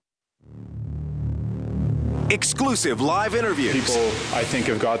exclusive live interviews. People, I think,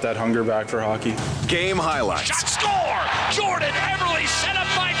 have got that hunger back for hockey. Game highlights. Shot score! Jordan Eberle set up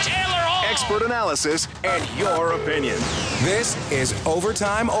by Taylor Hall. Expert analysis and your opinion. This is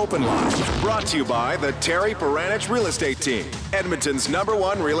Overtime Open Line. Brought to you by the Terry Peranich Real Estate Team, Edmonton's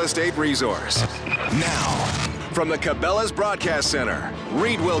 #1 real estate resource. Now, from the Cabela's Broadcast Center,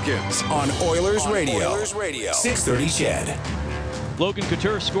 Reed Wilkins on Oilers Radio. 630 CHED. Logan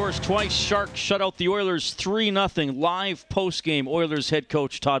Couture scores twice. Sharks shut out the Oilers 3-0. Live post-game, Oilers head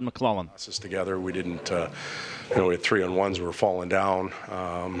coach Todd McLellan. Together, we didn't, we had 3-on-1s. We were falling down.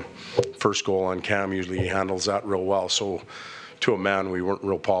 First goal on Cam, usually he handles that real well. So, to a man, we weren't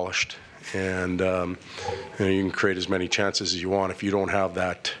real polished. And you can create as many chances as you want. If you don't have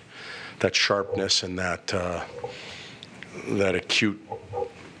that sharpness and that acute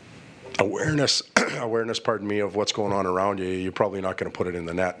awareness, of what's going on around you, you're probably not going to put it in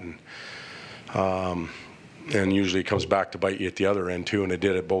the net, and usually it comes back to bite you at the other end too, and it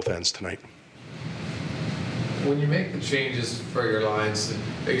did at both ends tonight. When you make the changes for your lines,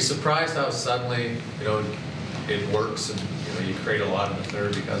 are you surprised how suddenly it works and you create a lot in the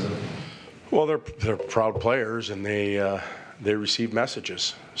third because of it? Well, they're proud players, and they receive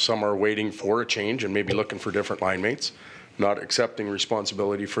messages. Some are waiting for a change and maybe looking for different line mates, not accepting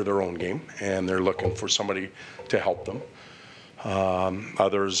responsibility for their own game, and they're looking for somebody to help them.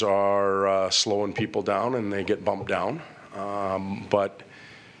 Others are slowing people down and they get bumped down, but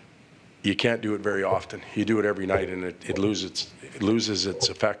you can't do it very often. You do it every night and it loses its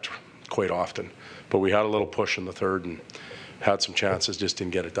effect quite often. But we had a little push in the third and had some chances, just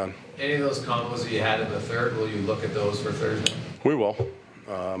didn't get it done. Any of those combos that you had in the third, will you look at those for Thursday? We will.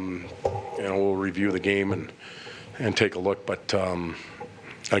 We'll review the game and take a look. But,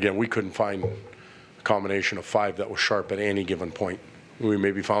 again, we couldn't find a combination of 5 that was sharp at any given point. We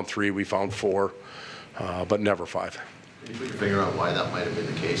maybe found 3, we found 4, but never 5. Can you put your finger on why that might have been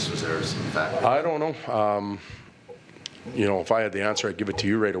the case? Was there some factor? I don't know. If I had the answer, I'd give it to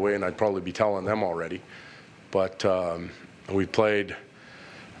you right away, and I'd probably be telling them already. But we played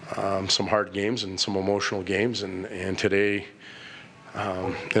some hard games and some emotional games, and today,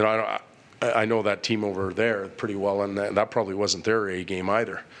 I know that team over there pretty well, and that probably wasn't their A game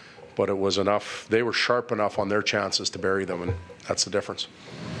either. But it was enough. They were sharp enough on their chances to bury them, and that's the difference.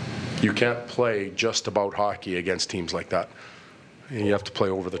 You can't play just about hockey against teams like that. You have to play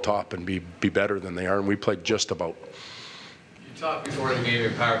over the top and be better than they are, and we played just about. You talked before the game,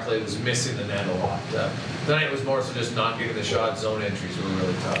 your power play was missing the net a lot. Tonight it was more so just not getting the shot. Zone entries were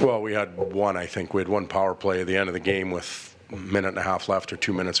really tough. Well, we had one, I think. We had one power play at the end of the game with a minute and a half left or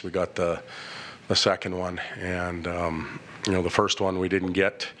 2 minutes. We got the second one, and the first one we didn't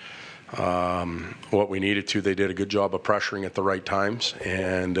get what we needed to. They did a good job of pressuring at the right times,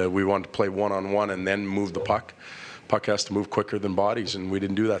 and we wanted to play one-on-one and then move the puck. Puck has to move quicker than bodies, and we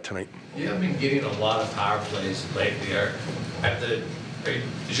didn't do that tonight. You have been getting a lot of power plays lately.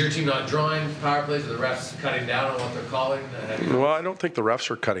 Is your team not drawing power plays? Are the refs cutting down on what they're calling? Well, I don't think the refs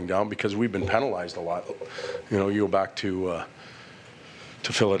are cutting down because we've been penalized a lot. You go back to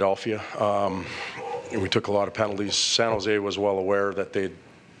Philadelphia. We took a lot of penalties. San Jose was well aware that they'd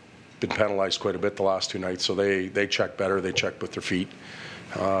been penalized quite a bit the last 2 nights, so they check better. They check with their feet.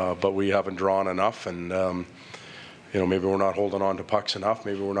 But we haven't drawn enough, and maybe we're not holding on to pucks enough.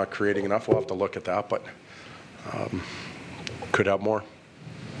 Maybe we're not creating enough. We'll have to look at that, but could have more.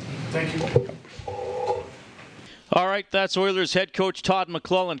 Thank you. All right, that's Oilers head coach Todd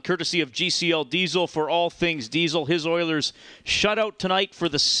McLellan, courtesy of GCL Diesel for all things diesel. His Oilers shut out tonight for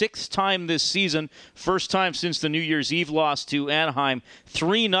the 6th time this season. First time since the New Year's Eve loss to Anaheim.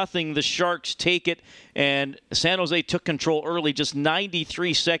 3-0, the Sharks take it, and San Jose took control early, just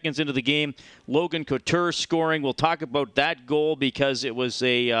 93 seconds into the game. Logan Couture scoring. We'll talk about that goal because it was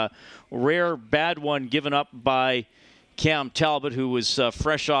a rare bad one given up by Cam Talbot, who was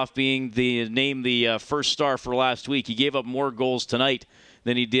fresh off being named the first star for last week. He gave up more goals tonight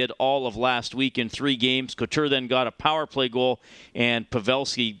than he did all of last week in 3 games. Couture then got a power play goal, and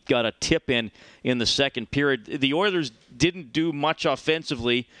Pavelski got a tip in the second period. The Oilers didn't do much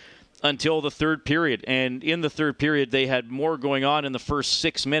offensively until the third period, and in the third period they had more going on in the first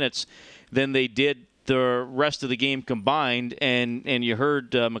 6 minutes than they did the rest of the game combined, and you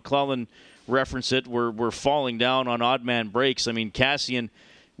heard McLellan reference it. We're falling down on odd man breaks. I mean, Cassian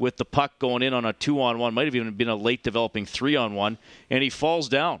with the puck going in on a 2-on-1, might have even been a late developing 3-on-1, and he falls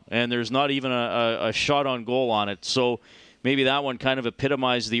down, and there's not even a shot on goal on it. So maybe that one kind of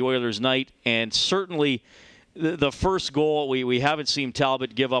epitomized the Oilers' night, and certainly the first goal, we haven't seen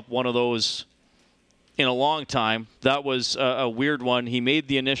Talbot give up one of those in a long time. That was a weird one. He made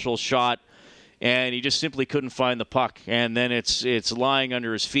the initial shot, and he just simply couldn't find the puck. And then it's lying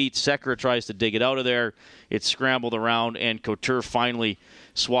under his feet. Sekera tries to dig it out of there. It's scrambled around, and Couture finally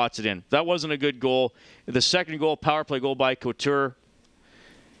swats it in. That wasn't a good goal. The second goal, power play goal by Couture.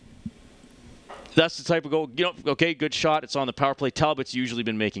 That's the type of goal, okay, good shot. It's on the power play. Talbot's usually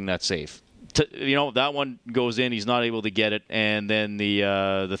been making that save. That one goes in. He's not able to get it. And then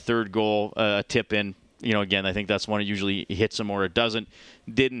the third goal, a tip in. Again, I think that's one that usually hits him or it doesn't.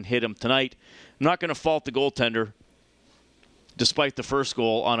 Didn't hit him tonight. I'm not going to fault the goaltender, despite the first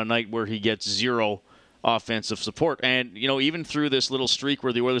goal, on a night where he gets zero offensive support. And, even through this little streak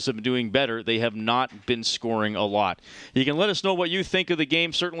where the Oilers have been doing better, they have not been scoring a lot. You can let us know what you think of the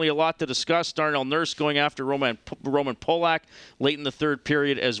game. Certainly a lot to discuss. Darnell Nurse going after Roman Polak late in the third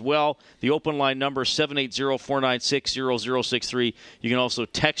period as well. The open line number 780-496-0063. You can also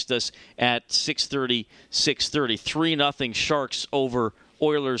text us at 630-630. 3-0 Sharks over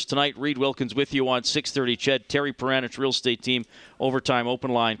Oilers tonight. Reed Wilkins with you on 630 CHED. Terry Peranich, Real Estate Team, Overtime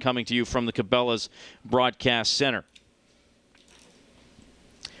Open Line, coming to you from the Cabela's Broadcast Center.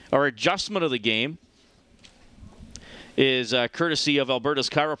 Our adjustment of the game is courtesy of Alberta's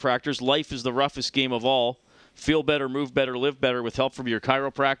chiropractors. Life is the roughest game of all. Feel better, move better, live better with help from your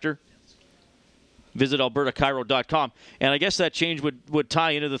chiropractor. Visit albertachiro.com. And I guess that change would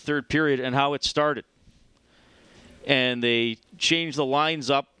tie into the third period and how it started. And they changed the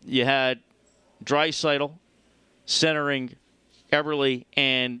lines up. You had Draisaitl centering Eberle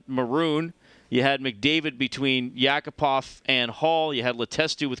and Maroon. You had McDavid between Yakupov and Hall. You had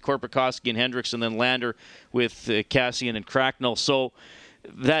Letestu with Korpikoski and Hendricks, and then Lander with Cassian and Cracknell. So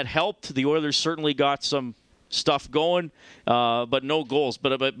that helped. The Oilers certainly got some stuff going, but no goals.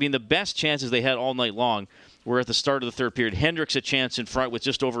 But the best chances they had all night long were at the start of the third period. Hendricks a chance in front with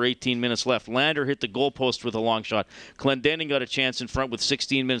just over 18 minutes left. Lander hit the goalpost with a long shot. Clendening got a chance in front with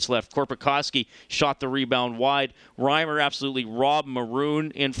 16 minutes left. Korpikoski shot the rebound wide. Reimer absolutely robbed Maroon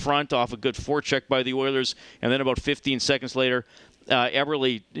in front off a good forecheck by the Oilers. And then about 15 seconds later,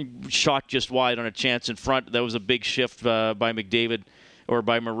 Eberle shot just wide on a chance in front. That was a big shift by McDavid, or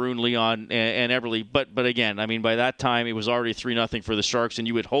by Maroon, Leon, and Eberle. But again, by that time, it was already 3-0 for the Sharks, and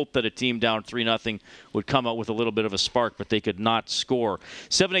you would hope that a team down 3-0 would come out with a little bit of a spark, but they could not score.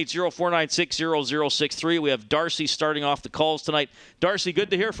 780-496-0063. We have Darcy starting off the calls tonight. Darcy,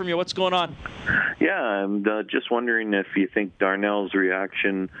 good to hear from you. What's going on? Yeah, I'm just wondering if you think Darnell's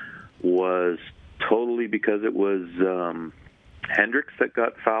reaction was totally because it was Hendricks that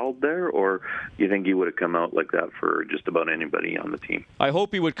got fouled there, or you think he would have come out like that for just about anybody on the team? I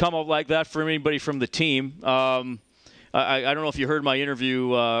hope he would come out like that for anybody from the team. I don't know if you heard my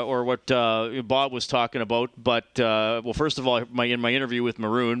interview or what Bob was talking about, but, first of all, in my interview with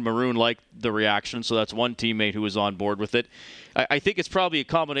Maroon liked the reaction, so that's one teammate who was on board with it. I think it's probably a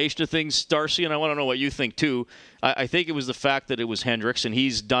combination of things, Darcy, and I want to know what you think, too. I think it was the fact that it was Hendricks, and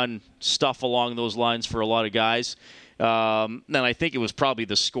he's done stuff along those lines for a lot of guys. And I think it was probably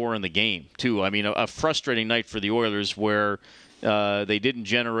the score in the game, too. A frustrating night for the Oilers where they didn't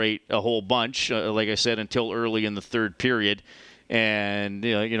generate a whole bunch, like I said, until early in the third period. And,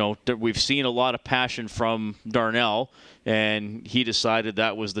 we've seen a lot of passion from Darnell, and he decided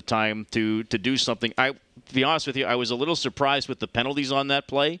that was the time to do something. To be honest with you, I was a little surprised with the penalties on that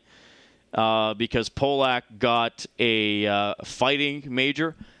play because Polak got a fighting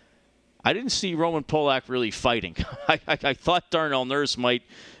major. I didn't see Roman Polak really fighting. I thought Darnell Nurse might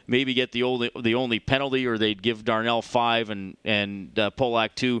maybe get the only penalty, or they'd give Darnell 5 and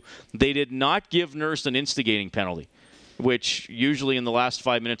Polak 2. They did not give Nurse an instigating penalty, which usually in the last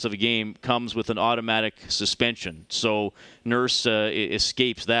 5 minutes of a game comes with an automatic suspension. So Nurse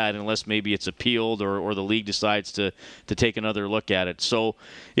escapes that unless maybe it's appealed or the league decides to take another look at it. So,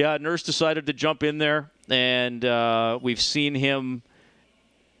 yeah, Nurse decided to jump in there, and we've seen him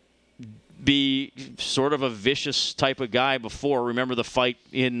be sort of a vicious type of guy before. Remember the fight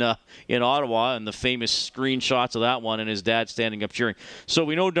in Ottawa and the famous screenshots of that one, and his dad standing up cheering. So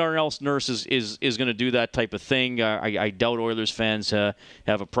we know Darnell Nurse is going to do that type of thing. I doubt Oilers fans have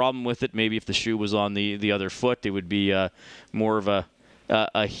a problem with it. Maybe if the shoe was on the other foot, it would be more of a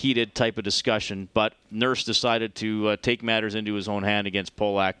heated type of discussion. But Nurse decided to take matters into his own hand against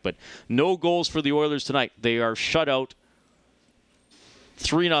Polak. But no goals for the Oilers tonight. They are shut out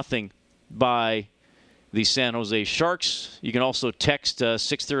 3-0 by the San Jose Sharks. You can also text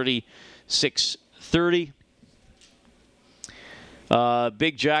 630-630.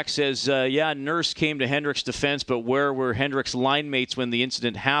 Big Jack says, Nurse came to Hendricks' defense, but where were Hendricks' line mates when the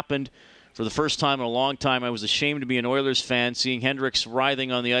incident happened? For the first time in a long time, I was ashamed to be an Oilers fan, seeing Hendricks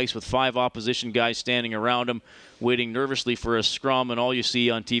writhing on the ice with 5 opposition guys standing around him, waiting nervously for a scrum, and all you see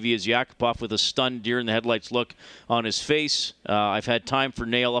on TV is Yakupov with a stunned deer-in-the-headlights look on his face. I've had time for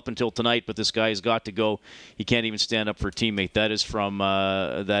Nail up until tonight, but this guy has got to go. He can't even stand up for a teammate. That is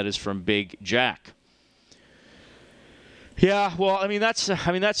from Big Jack. Yeah, well, I mean that's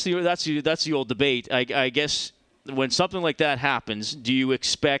the old debate. I guess when something like that happens, do you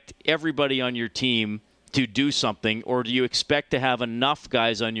expect everybody on your team to do something, or do you expect to have enough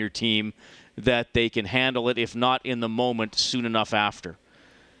guys on your team that they can handle it, if not in the moment, soon enough after?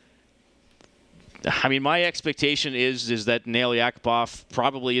 I mean, my expectation is that Nail Yakupov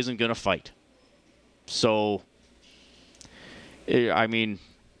probably isn't going to fight. So, I mean,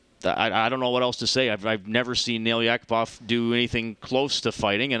 I don't know what else to say. I've never seen Nail Yakupov do anything close to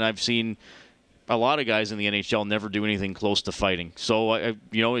fighting, and I've seen a lot of guys in the NHL never do anything close to fighting. So,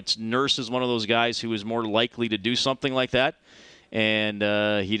 it's Nurse is one of those guys who is more likely to do something like that. And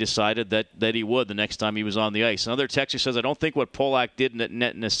he decided that he would the next time he was on the ice. Another texter says, I don't think what Polak did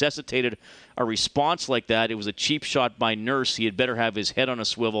necessitated a response like that. It was a cheap shot by Nurse. He had better have his head on a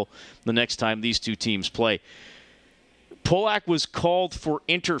swivel the next time these two teams play. Polak was called for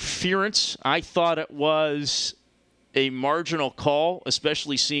interference. I thought it was a marginal call,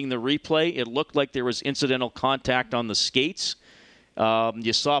 especially seeing the replay. It looked like there was incidental contact on the skates.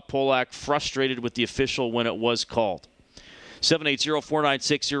 You saw Polak frustrated with the official when it was called.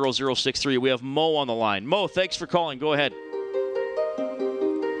 780-496-0063. We have Mo on the line. Mo, thanks for calling. Go ahead.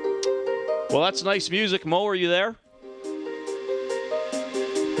 Well, that's nice music. Mo, are you there?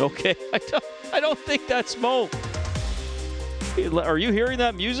 Okay. I don't think that's Mo. Are you hearing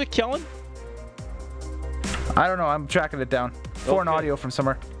that music, Kellen? I don't know. I'm tracking it down. Foreign audio from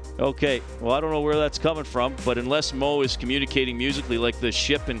somewhere. Okay. Well, I don't know where that's coming from, but unless Mo is communicating musically like the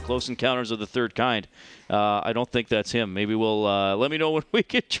ship in Close Encounters of the Third Kind, I don't think that's him. Maybe we'll let me know when we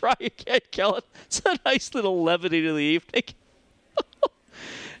can try again, Kellen. It's a nice little levity to the evening.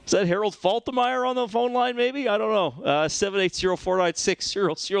 Is that Harold Faltermeyer on the phone line, maybe? I don't know.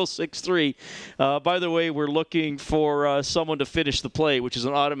 780-496-0063. By the way, we're looking for someone to finish the play, which is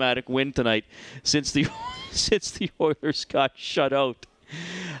an automatic win tonight since the Oilers got shut out.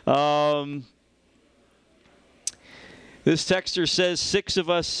 This texter says 6 of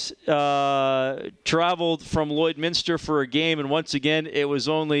us traveled from Lloydminster for a game, and once again, it was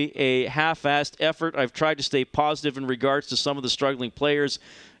only a half-assed effort. I've tried to stay positive in regards to some of the struggling players,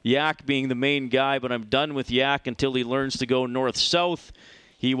 Yak being the main guy, but I'm done with Yak until he learns to go north-south.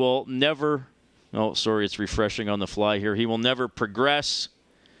 He will never... Oh, sorry, it's refreshing on the fly here. He will never progress.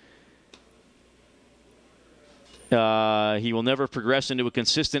 He will never progress into a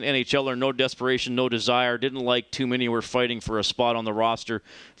consistent NHLer. No desperation, no desire. Didn't like too many were fighting for a spot on the roster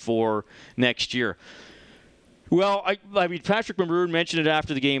for next year. Well, I mean, Patrick Maroon mentioned it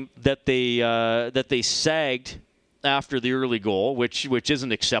after the game that they sagged after the early goal, which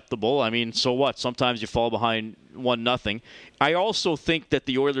isn't acceptable. I mean, so what? Sometimes you fall behind 1-0. I also think that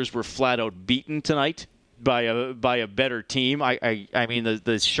the Oilers were flat out beaten tonight by a better team. I mean,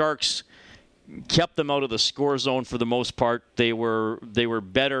 the Sharks kept them out of the score zone for the most part. They were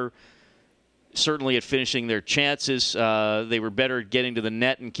better, certainly, at finishing their chances. They were better at getting to the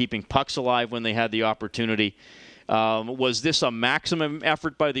net and keeping pucks alive when they had the opportunity. Was this a maximum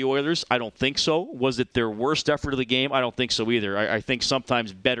effort by the Oilers? I don't think so. Was it their worst effort of the game? I don't think so either. I think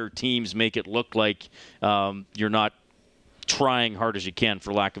sometimes better teams make it look like you're not trying hard as you can,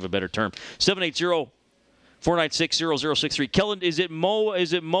 for lack of a better term. 780-496-0063. Kellen, is it Mo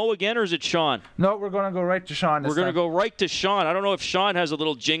again, or is it Sean? No, we're going to go right to Sean. We're going to go right to Sean. I don't know if Sean has a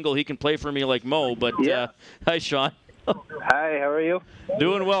little jingle he can play for me like Mo, but hi, Sean. Hi, how are you?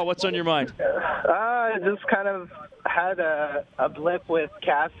 Doing well. What's on your mind? I just kind of had a blip with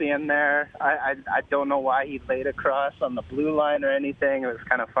Cassian there. I don't know why he laid across on the blue line or anything. It was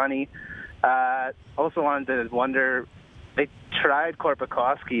kind of funny. Also wanted to wonder, they tried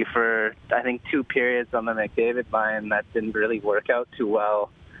Korpikoski for, I think, 2 periods on the McDavid line. That didn't really work out too well,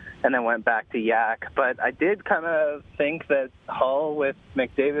 and then went back to Yak. But I did kind of think that Hull with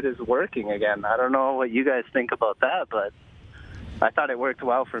McDavid is working again. I don't know what you guys think about that, but I thought it worked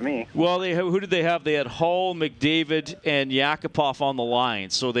well for me. Well, who did they have? They had Hull, McDavid, and Yakupov on the line,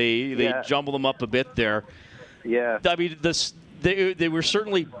 so they jumbled them up a bit there. Yeah. I mean, they were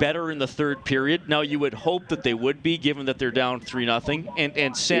certainly better in the third period. Now, you would hope that they would be, given that they're down 3-0.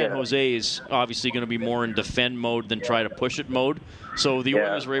 And San Jose is obviously going to be more in defend mode than try to push it mode. So the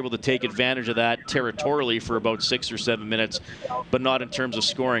Oilers were able to take advantage of that territorially for about 6 or 7 minutes, but not in terms of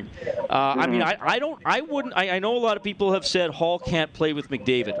scoring. I mean, I know a lot of people have said Hall can't play with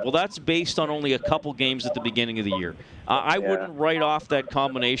McDavid. Well, that's based on only a couple games at the beginning of the year. I wouldn't write off that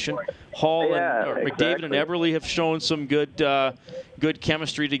combination. Hall and McDavid and Eberle have shown some good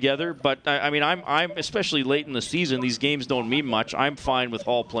chemistry together. But I mean, I'm especially late in the season. These games don't mean much. I'm fine with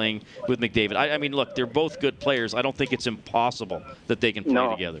Hall playing with McDavid. I mean, look, they're both good players. I don't think it's impossible that they can play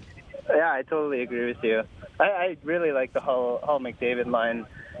together. Yeah, I totally agree with you. I really like the Hall McDavid line.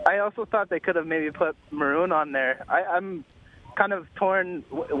 I also thought they could have maybe put Maroon on there. I'm kind of torn.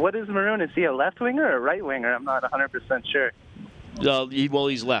 What is Maroon? Is he a left winger or a right winger? I'm not 100% sure. Well,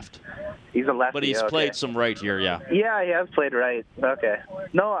 he's left. He's a lefty. But he's played some right here, yeah. Yeah, he has played right. Okay.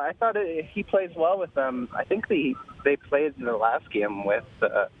 No, I thought he plays well with them. I think they played in the last game with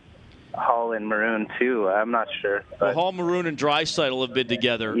Hall and Maroon, too. I'm not sure. Well, Hall, Maroon, and Draisaitl have been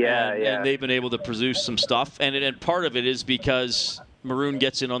together, and they've been able to produce some stuff. And part of it is because Maroon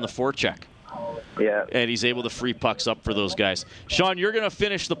gets in on the forecheck. Yeah. And he's able to free pucks up for those guys. Sean, you're going to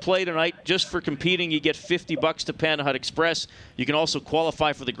finish the play tonight. Just for competing, you get $50 to Panda Hut Express. You can also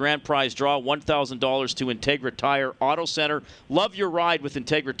qualify for the grand prize draw, $1,000 to Integra Tire Auto Center. Love your ride with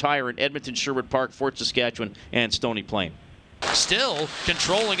Integra Tire in Edmonton, Sherwood Park, Fort Saskatchewan, and Stony Plain. Still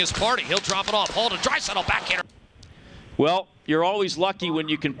controlling his party. He'll drop it off. Hall to Draisaitl, backhander. Well, you're always lucky when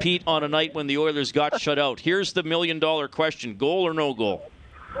you compete on a night when the Oilers got shut out. Here's the million-dollar question. Goal or no goal?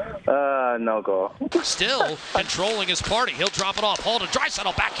 No goal. Still controlling his party. He'll drop it off. Hall to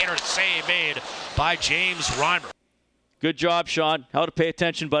Draisaitl, backhander. Save made by James Reimer. Good job, Sean. How to pay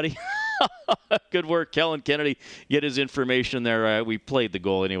attention, buddy. Good work, Kellen Kennedy. Get his information there. We played the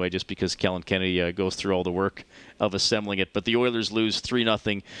goal anyway just because Kellen Kennedy goes through all the work of assembling it. But the Oilers lose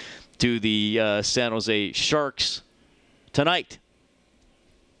 3-0 to the San Jose Sharks tonight.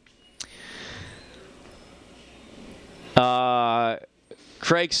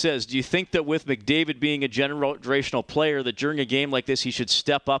 Craig says, do you think that with McDavid being a generational player, that during a game like this he should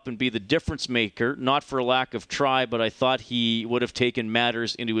step up and be the difference maker? Not for a lack of try, but I thought he would have taken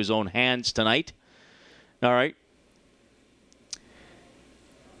matters into his own hands tonight. All right.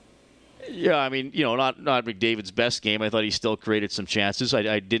 Yeah, I mean, you know, not McDavid's best game. I thought he still created some chances.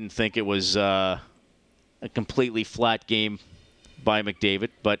 I didn't think it was a completely flat game by McDavid,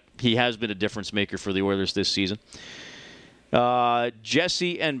 but he has been a difference maker for the Oilers this season.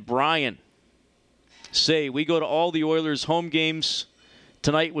 Jesse and Brian say, we go to all the Oilers home games.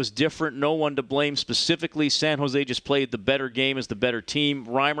 Tonight was different. No one to blame specifically. San Jose just played the better game as the better team.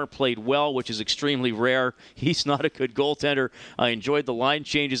 Reimer played well, which is extremely rare. He's not a good goaltender. I enjoyed the line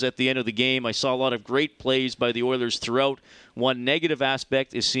changes at the end of the game. I saw a lot of great plays by the Oilers throughout. One negative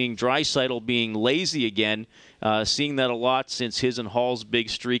aspect is seeing Draisaitl being lazy again. Seeing that a lot since his and Hall's big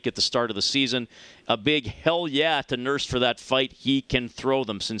streak at the start of the season. A big hell yeah to Nurse for that fight. He can throw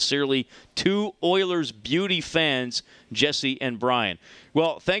them. Sincerely, two Oilers beauty fans, Jesse and Brian.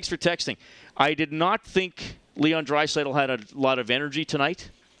 Well, thanks for texting. I did not think Leon Draisaitl had a lot of energy tonight.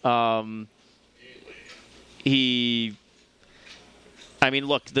 I mean,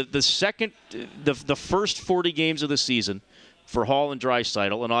 look, the first 40 games of the season for Hall and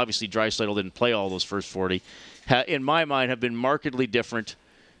Draisaitl, and obviously Draisaitl didn't play all those first 40, in my mind have been markedly different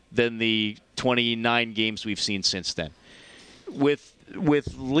than the 29 games we've seen since then. With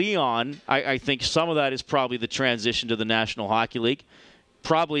Leon, I think some of that is probably the transition to the National Hockey League,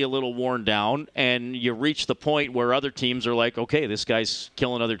 probably a little worn down, and you reach the point where other teams are like, okay, this guy's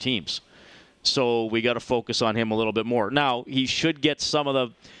killing other teams. So we got to focus on him a little bit more. Now, he should get some of the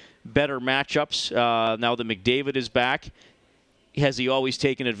better matchups now that McDavid is back. Has he always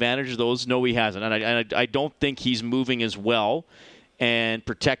taken advantage of those? No, he hasn't. And I don't think he's moving as well and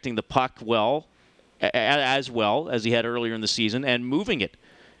protecting the puck as well as he had earlier in the season and moving it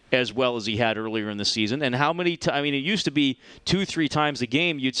as well as he had earlier in the season. And how many times? I mean, it used to be 2-3 times a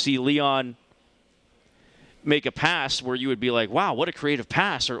game you'd see Leon make a pass where you would be like, wow, what a creative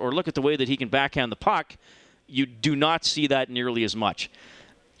pass, or look at the way that he can backhand the puck. You do not see that nearly as much.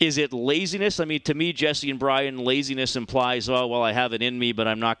 Is it laziness? I mean, to me, Jesse and Brian, laziness implies, oh, well, I have it in me, but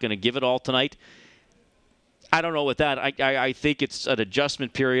I'm not going to give it all tonight. I don't know with that. I think it's an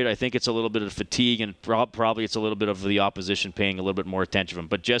adjustment period. I think it's a little bit of fatigue, and probably it's a little bit of the opposition paying a little bit more attention to him.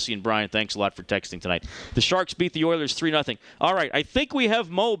 But Jesse and Brian, thanks a lot for texting tonight. The Sharks beat the Oilers 3-0. All right, I think we have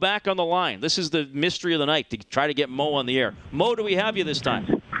Mo back on the line. This is the mystery of the night, to try to get Mo on the air. Mo, do we have you this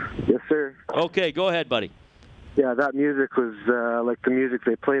time? Yes, sir. Okay, go ahead, buddy. Yeah, that music was like the music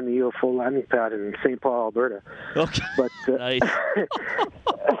they play in the UFO landing pad in St. Paul, Alberta. Okay. But nice.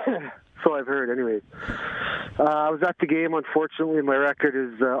 So I've heard, anyways. I was at the game. Unfortunately, my record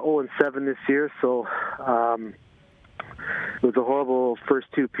is 0-7 this year, so it was a horrible first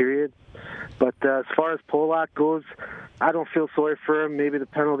two periods. But as far as Polak goes, I don't feel sorry for him. Maybe the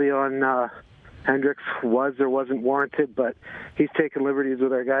penalty on Hendricks was or wasn't warranted, but he's taken liberties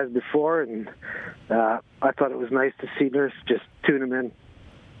with our guys before, and I thought it was nice to see Nurse just tune him in.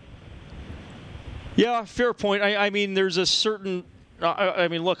 Yeah, fair point. I mean, there's a certain... I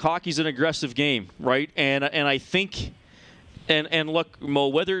mean, look, hockey's an aggressive game, right? And I think... And look, Mo,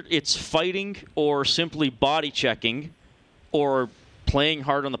 whether it's fighting or simply body checking or playing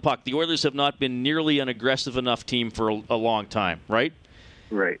hard on the puck, the Oilers have not been nearly an aggressive enough team for a long time, right?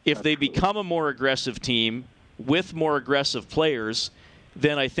 Right. If they become a more aggressive team with more aggressive players,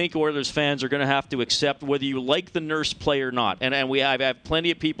 then I think Oilers fans are going to have to accept whether you like the Nurse play or not. And I've had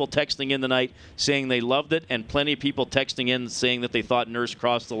plenty of people texting in tonight saying they loved it, and plenty of people texting in saying that they thought Nurse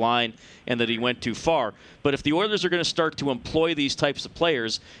crossed the line and that he went too far. But if the Oilers are going to start to employ these types of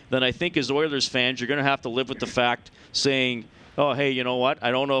players, then I think as Oilers fans, you're going to have to live with the fact saying, oh, hey, you know what?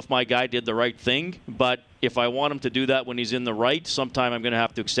 I don't know if my guy did the right thing, but if I want him to do that when he's in the right, sometime I'm going to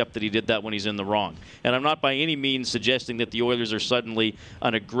have to accept that he did that when he's in the wrong. And I'm not by any means suggesting that the Oilers are suddenly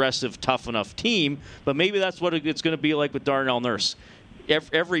an aggressive, tough enough team, but maybe that's what it's going to be like with Darnell Nurse.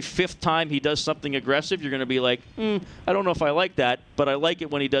 Every fifth time he does something aggressive, you're going to be like, I don't know if I like that, but I like it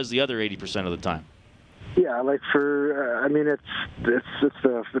when he does the other 80% of the time. Yeah, like I mean, it's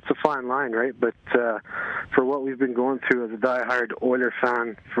a fine line, right? But for what we've been going through as a diehard Oiler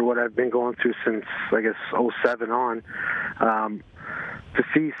fan, for what I've been going through since, I guess, 07 on, to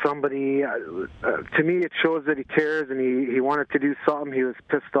see somebody, to me, it shows that he cares and he wanted to do something. He was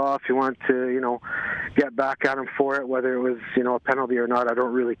pissed off. He wanted to, get back at him for it, whether it was, a penalty or not. I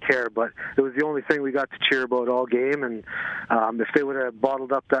don't really care, but it was the only thing we got to cheer about all game. And if they would have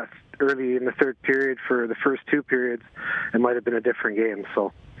bottled up that early in the third period for the first two periods, it might have been a different game.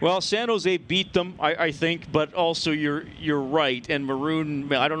 So. Well, San Jose beat them, I think, but also you're right. And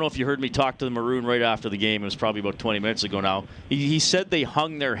Maroon, I don't know if you heard me talk to the Maroon right after the game. It was probably about 20 minutes ago now. He said they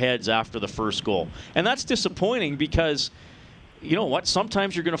hung their heads after the first goal. And that's disappointing because, you know what,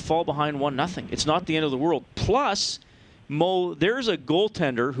 sometimes you're going to fall behind 1-0. It's not the end of the world. Plus, Mo, there's a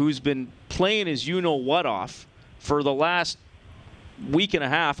goaltender who's been playing his you-know-what off for the last week and a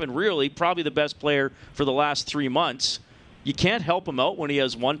half, and really probably the best player for the last 3 months. You can't help him out when he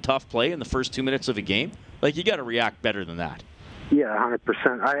has one tough play in the first 2 minutes of a game. Like, you got to react better than that. Yeah,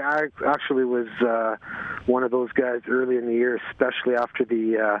 100%. I actually was one of those guys early in the year, especially after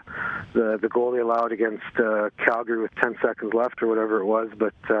the goal they allowed against Calgary with 10 seconds left or whatever it was.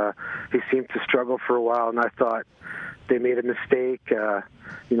 But he seemed to struggle for a while, and I thought they made a mistake. They're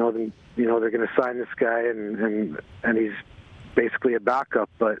going to sign this guy, and he's basically a backup,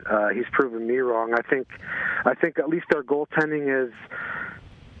 but he's proven me wrong. I think at least our goaltending is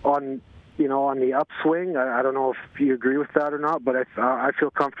on the upswing. I don't know if you agree with that or not, but I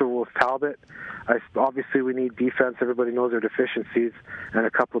feel comfortable with Talbot. Obviously, we need defense. Everybody knows our deficiencies and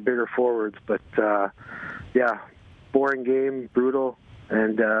a couple of bigger forwards. But boring game, brutal,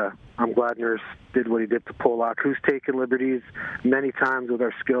 and I'm glad Nurse did what he did to Polak, who's taken liberties many times with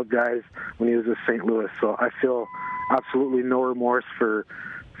our skilled guys when he was with St. Louis. So I feel absolutely no remorse for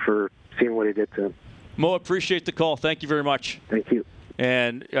seeing what he did to him. Mo, appreciate the call. Thank you very much. Thank you.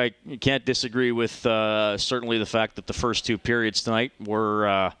 And I can't disagree with certainly the fact that the first two periods tonight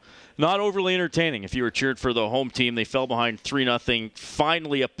were not overly entertaining. If you were cheered for the home team, they fell behind 3-0.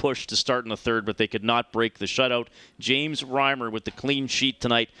 Finally a push to start in the third, but they could not break the shutout. James Reimer with the clean sheet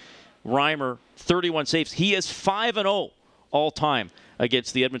tonight. Reimer, 31 saves. He is 5-0 all-time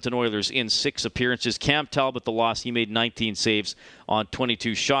against the Edmonton Oilers in 6 appearances. Cam Talbot, the loss, he made 19 saves on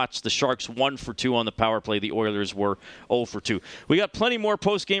 22 shots. The Sharks 1 for 2 on the power play. The Oilers were 0 for 2. We got plenty more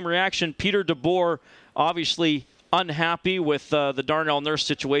post-game reaction. Peter DeBoer, obviously unhappy with the Darnell Nurse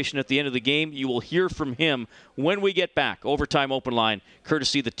situation at the end of the game. You will hear from him when we get back. Overtime Open Line,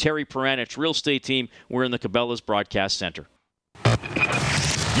 courtesy the Terry Peranich Real Estate Team. We're in the Cabela's Broadcast Center.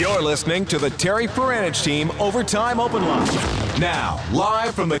 You're listening to the Terry Peranich Team Overtime Open Line. Now,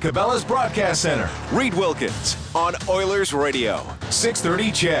 live from the Cabela's Broadcast Center, Reed Wilkins on Oilers Radio,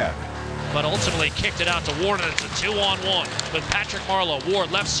 630 CHED. But ultimately kicked it out to Ward, and it's a 2-on-1 with Patrick Marleau.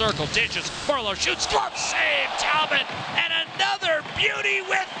 Ward left circle, dishes. Marleau shoots, glove save, Talbot, and another beauty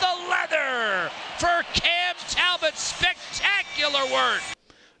with the leather for Cam Talbot. Spectacular work.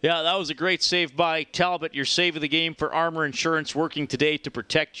 Yeah, that was a great save by Talbot. Your save of the game for Armor Insurance, working today to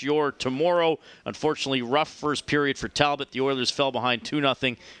protect your tomorrow. Unfortunately, rough first period for Talbot. The Oilers fell behind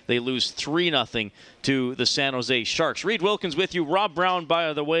 2-0. They lose 3-0 to the San Jose Sharks. Reed Wilkins with you. Rob Brown,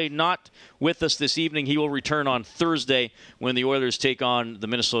 by the way, not with us this evening. He will return on Thursday when the Oilers take on the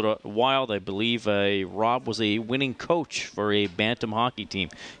Minnesota Wild. I believe Rob was a winning coach for a Bantam hockey team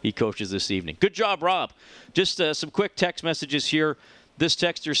he coaches this evening. Good job, Rob. Just some quick text messages here. This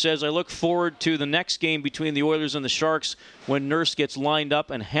texter says, I look forward to the next game between the Oilers and the Sharks when Nurse gets lined up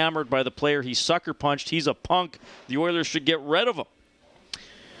and hammered by the player he sucker punched. He's a punk. The Oilers should get rid of him.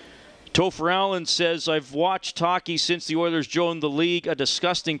 Topher Allen says, I've watched hockey since the Oilers joined the league. A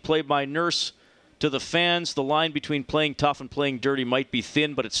disgusting play by Nurse to the fans. The line between playing tough and playing dirty might be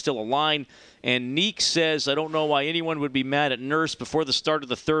thin, but it's still a line. And Neek says, I don't know why anyone would be mad at Nurse. Before the start of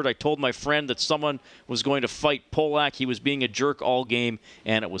the third, I told my friend that someone was going to fight Polak. He was being a jerk all game,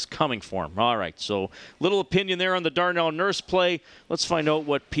 and it was coming for him. All right, so little opinion there on the Darnell Nurse play. Let's find out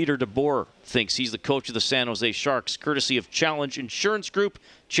what Peter DeBoer thinks. He's the coach of the San Jose Sharks, courtesy of Challenge Insurance Group.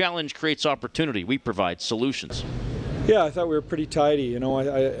 Challenge creates opportunity. We provide solutions. Yeah, I thought we were pretty tidy. You know,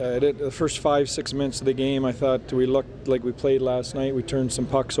 I did the first 5-6 minutes of the game. I thought we looked like we played last night. We turned some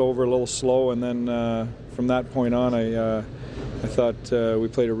pucks over a little slow, and then from that point on, I thought we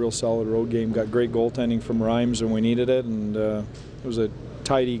played a real solid road game. Got great goaltending from Rhymes when we needed it, and it was a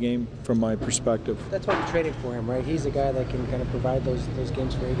tidy game from my perspective. That's why we traded for him, right? He's a guy that can kind of provide those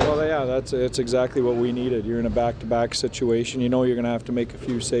games for you guys. Well, yeah, it's exactly what we needed. You're in a back-to-back situation. You know you're going to have to make a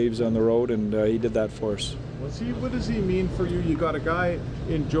few saves on the road, and he did that for us. What does he mean for you? You got a guy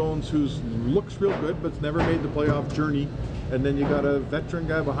in Jones who looks real good but's never made the playoff journey, and then you got a veteran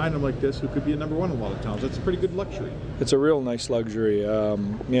guy behind him like this who could be a number one in a lot of towns. That's a pretty good luxury. It's a real nice luxury,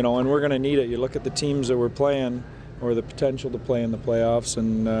 you know, and we're going to need it. You look at the teams that we're playing, or the potential to play in the playoffs,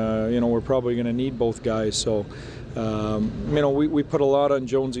 and you know, we're probably going to need both guys. So you know, we put a lot on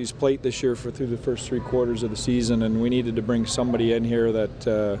Jonesy's plate this year through the first 3 quarters of the season, and we needed to bring somebody in here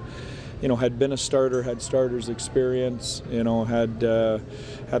that you know, had been a starter, had starter's experience, you know, had the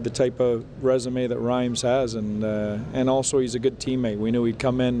type of resume that Rhymes has, and also he's a good teammate. We knew he'd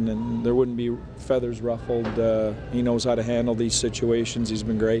come in and there wouldn't be feathers ruffled. He knows how to handle these situations. He's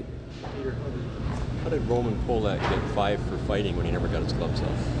been great. How did Roman Polak get 5 for fighting when he never got his gloves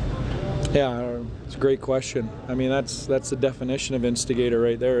off? Yeah, it's a great question. I mean, that's the definition of instigator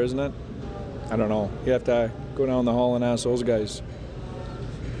right there, isn't it? I don't know. You have to go down the hall and ask those guys.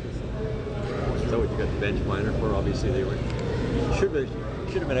 Is that what you got the bench liner for? Obviously, they should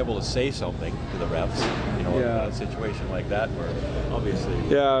have been able to say something to the refs, you know, in a situation like that where obviously.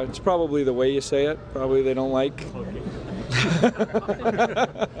 Yeah, it's probably the way you say it. Probably they don't like. Okay.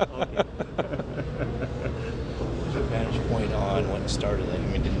 Vantage point on when it started. I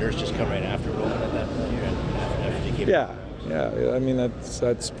mean, did Nurse just come right after Roman at that point? After he came Yeah. I mean,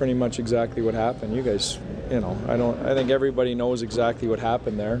 that's pretty much exactly what happened. You guys, you know, I think everybody knows exactly what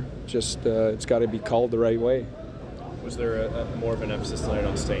happened there. Just it's got to be called the right way. Was there more of an emphasis tonight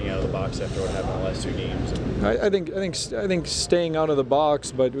on staying out of the box after what happened in the last 2 games? I think staying out of the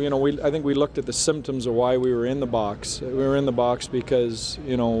box, but you know, I think we looked at the symptoms of why we were in the box. We were in the box because,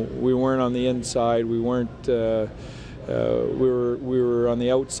 you know, we weren't on the inside. We weren't. We were on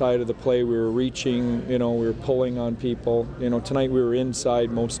the outside of the play. We were reaching. You know, we were pulling on people. You know, tonight we were inside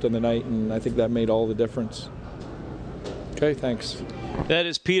most of the night, and I think that made all the difference. Okay, thanks. That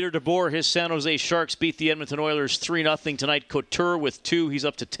is Peter DeBoer. His San Jose Sharks beat the Edmonton Oilers 3-0 tonight. Couture with 2. He's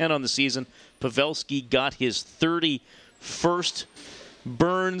up to 10 on the season. Pavelski got his 31st.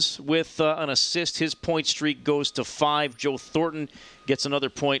 Burns with an assist. His point streak goes to 5. Joe Thornton gets another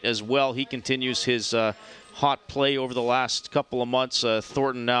point as well. He continues his hot play over the last couple of months.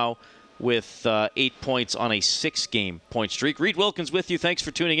 Thornton now with 8 points on a 6-game point streak. Reed Wilkins with you. Thanks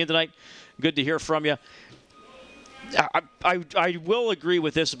for tuning in tonight. Good to hear from you. I will agree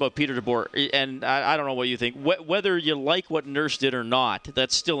with this about Peter DeBoer, and I don't know what you think. Whether you like what Nurse did or not,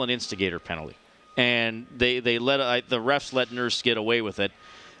 that's still an instigator penalty. And the refs let Nurse get away with it.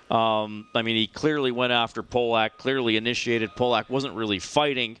 I mean, he clearly went after Polak, clearly initiated. Polak wasn't really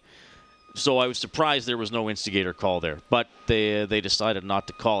fighting, so I was surprised there was no instigator call there. But they decided not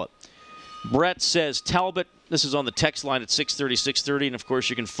to call it. Brett says, Talbot, this is on the text line at 630, and of course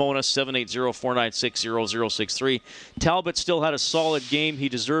you can phone us, 780-496-0063. Talbot still had a solid game. He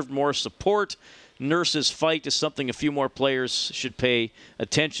deserved more support. Nurse's fight is something a few more players should pay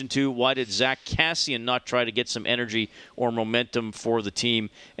attention to. Why did Zach Kassian not try to get some energy or momentum for the team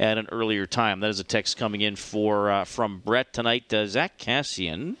at an earlier time? That is a text coming in from Brett tonight. Zach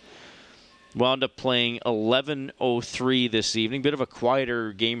Kassian Wound up playing 11:03 this evening. Bit of a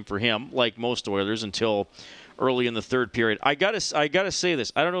quieter game for him, like most Oilers, until early in the third period. I gotta say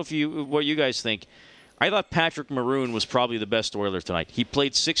this. I don't know what you guys think. I thought Patrick Maroon was probably the best Oiler tonight. He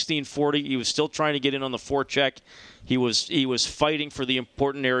played 16:40. He was still trying to get in on the forecheck. He was fighting for the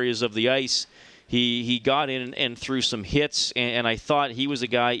important areas of the ice. He got in and threw some hits, and I thought he was a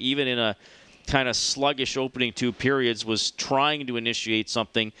guy, even in a kind of sluggish opening two periods, was trying to initiate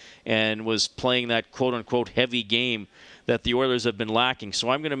something and was playing that quote-unquote heavy game that the Oilers have been lacking.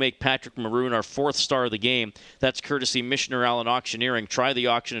 So I'm going to make Patrick Maroon our fourth star of the game. That's courtesy Missioner Allen Auctioneering. Try the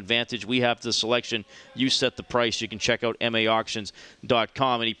auction advantage. We have the selection. You set the price. You can check out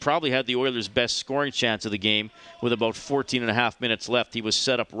maauctions.com. And he probably had the Oilers' best scoring chance of the game with about 14 and a half minutes left. He was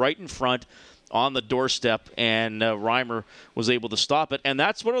set up right in front on the doorstep, and Reimer was able to stop it. And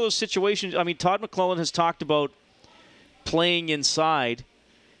that's one of those situations. I mean, Todd McLellan has talked about playing inside.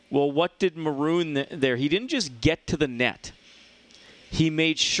 Well, what did Maroon there? He didn't just get to the net. He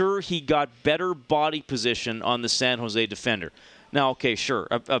made sure he got better body position on the San Jose defender. Now, okay, sure,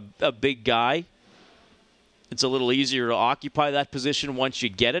 a big guy, it's a little easier to occupy that position once you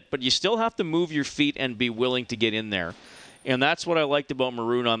get it, but you still have to move your feet and be willing to get in there. And that's what I liked about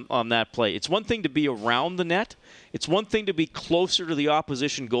Maroon on that play. It's one thing to be around the net. It's one thing to be closer to the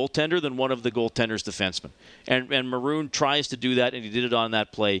opposition goaltender than one of the goaltender's defensemen. And Maroon tries to do that, and he did it on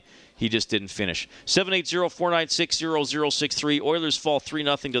that play. He just didn't finish. 780-496-0063. Oilers fall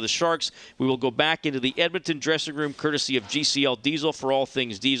 3-0 to the Sharks. We will go back into the Edmonton dressing room courtesy of GCL Diesel for all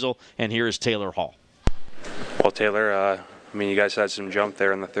things diesel. And here is Taylor Hall. Well, Taylor, you guys had some jump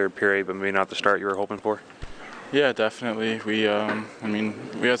there in the third period, but maybe not the start you were hoping for. Yeah, definitely. We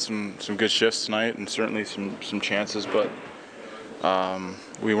had some good shifts tonight and certainly some chances, but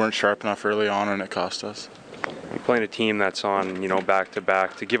we weren't sharp enough early on, and it cost us. You're playing a team that's on,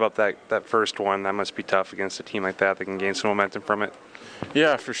 back-to-back. To give up that first one, that must be tough against a team like that can gain some momentum from it.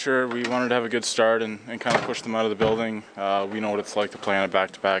 Yeah, for sure. We wanted to have a good start and kind of push them out of the building. We know what it's like to play on a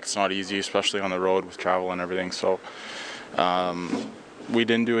back-to-back. It's not easy, especially on the road with travel and everything. So we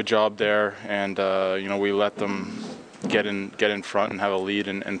didn't do a job there, and we let them get in front and have a lead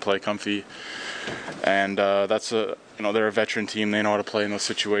and play comfy. And they're a veteran team. They know how to play in those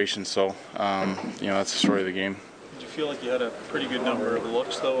situations. So that's the story of the game. Did you feel like you had a pretty good number of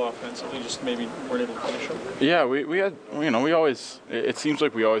looks though offensively, just maybe weren't able to finish them? Yeah, we had. We always. It seems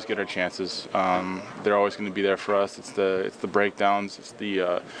like we always get our chances. They're always going to be there for us. It's the breakdowns. It's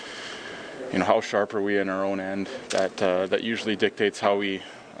the how sharp are we in our own end that usually dictates how we,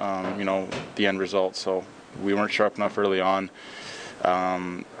 the end result. So we weren't sharp enough early on.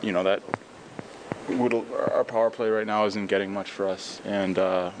 That our power play right now isn't getting much for us. And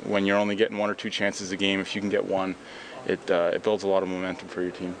when you're only getting one or two chances a game, if you can get one, it builds a lot of momentum for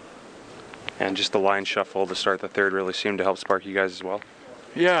your team. And just the line shuffle to start the third really seemed to help spark you guys as well.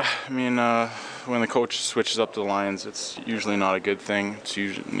 Yeah, when the coach switches up the lines, it's usually not a good thing. It's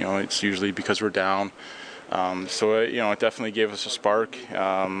usually because we're down. It definitely gave us a spark.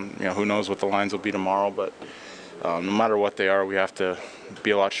 Who knows what the lines will be tomorrow, but no matter what they are, we have to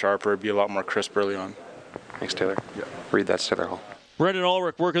be a lot sharper, be a lot more crisp early on. Thanks, Taylor. Yeah. Read that, Taylor Hall. Brendan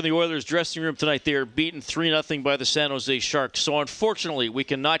Ulrich working the Oilers' dressing room tonight. They are beaten 3-0 by the San Jose Sharks. So unfortunately, we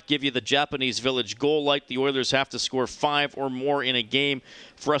cannot give you the Japanese Village goal light. The Oilers have to score 5 or more in a game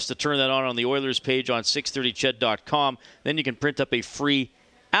for us to turn that on the Oilers page on 630ched.com. Then you can print up a free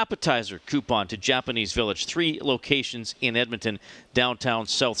appetizer coupon to Japanese Village. 3 locations in Edmonton, downtown,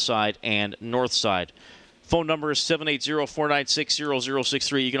 south side, and north side. Phone number is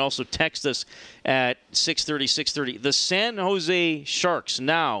 780-496-0063. You can also text us at 630. The San Jose Sharks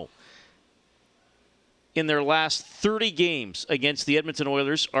now, in their last 30 games against the Edmonton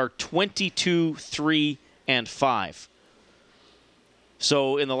Oilers, are 22-3-5.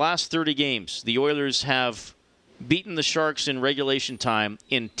 So in the last 30 games, the Oilers have beaten the Sharks in regulation time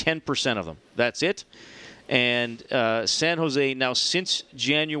in 10% of them. That's it. And San Jose now since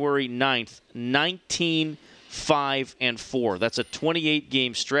January 9th, 19-5-4. That's a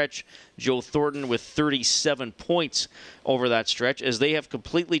 28-game stretch. Joe Thornton with 37 points over that stretch as they have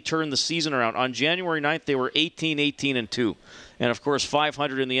completely turned the season around. On January 9th, they were 18-2. And, of course,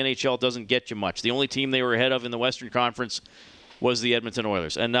 500 in the NHL doesn't get you much. The only team they were ahead of in the Western Conference was the Edmonton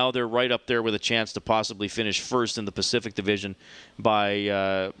Oilers. And now they're right up there with a chance to possibly finish first in the Pacific Division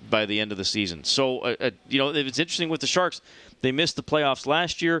by the end of the season. So, it's interesting with the Sharks. They missed the playoffs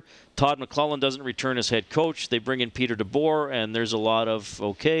last year. Todd McLellan doesn't return as head coach. They bring in Peter DeBoer, and there's a lot of,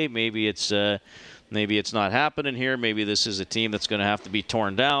 maybe it's not happening here. Maybe this is a team that's going to have to be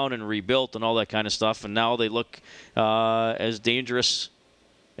torn down and rebuilt and all that kind of stuff. And now they look as dangerous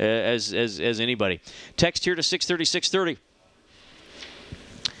as anybody. Text here to 630.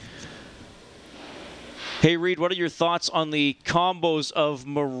 Hey, Reed, what are your thoughts on the combos of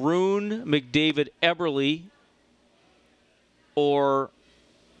Maroon, McDavid, Eberle, or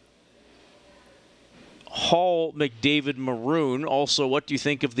Hall, McDavid, Maroon? Also, what do you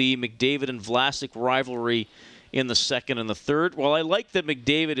think of the McDavid and Vlasic rivalry in the second and the third? Well, I like that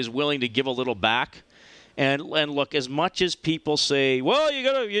McDavid is willing to give a little back. And look, as much as people say, well,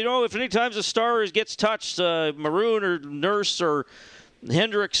 if any times a star gets touched, Maroon or Nurse or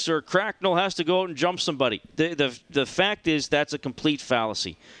Hendricks or Cracknell has to go out and jump somebody. The fact is that's a complete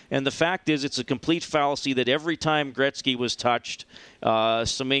fallacy. And the fact is it's a complete fallacy that every time Gretzky was touched,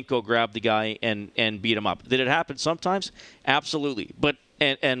 Semenko grabbed the guy and beat him up. Did it happen sometimes? Absolutely. But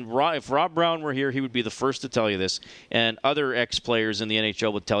if Rob Brown were here, he would be the first to tell you this, and other ex-players in the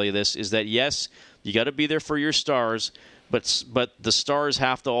NHL would tell you this, is that, yes, you got to be there for your stars, but the stars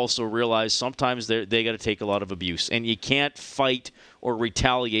have to also realize sometimes they got to take a lot of abuse, and you can't fight or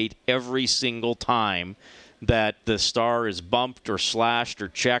retaliate every single time that the star is bumped or slashed or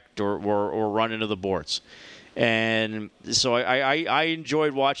checked or run into the boards. And so I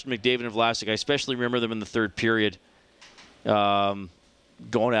enjoyed watching McDavid and Vlasic. I especially remember them in the third period, going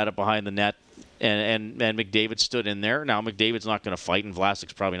at it behind the net, and McDavid stood in there. Now, McDavid's not going to fight, and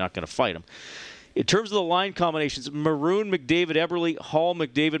Vlasic's probably not going to fight him. In terms of the line combinations, Maroon, McDavid, Eberle, Hall,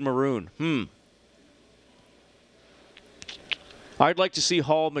 McDavid, Maroon. I'd like to see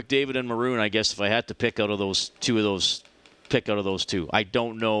Hall, McDavid, and Maroon, I guess, if I had to pick out of those two. I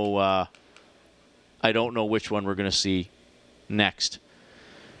don't know which one we're going to see next.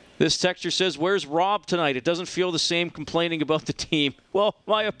 This texter says, where's Rob tonight? It doesn't feel the same complaining about the team. Well,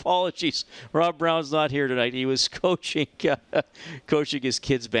 my apologies. Rob Brown's not here tonight. He was coaching his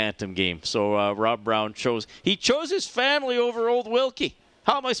kids' bantam game. So Rob Brown chose his family over old Wilkie.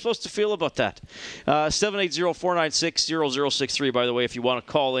 How am I supposed to feel about that? 780-496-0063, by the way, if you want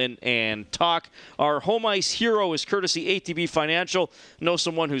to call in and talk. Our home ice hero is courtesy ATB Financial. Know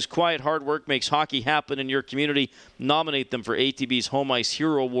someone whose quiet hard work makes hockey happen in your community? Nominate them for ATB's Home Ice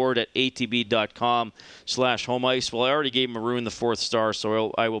Hero Award at atb.com/home ice. Well, I already gave Maroon the 4th star,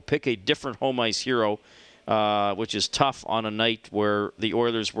 so I will pick a different home ice hero, which is tough on a night where the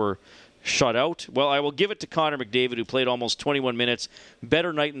Oilers were shut out. Well, I will give it to Connor McDavid, who played almost 21 minutes.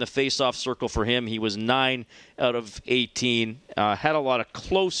 Better night in the face-off circle for him. He was 9 out of 18. Had a lot of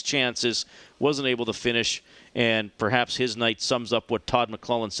close chances. Wasn't able to finish. And perhaps his night sums up what Todd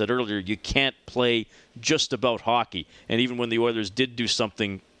McLellan said earlier. You can't play just about hockey. And even when the Oilers did do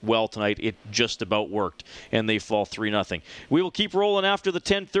something well tonight, it just about worked, and they fall 3-0. We will keep rolling after the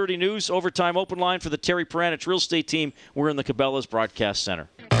 10:30 news. Overtime open line for the Terry Peranich Real Estate Team. We're in the Cabela's Broadcast Center.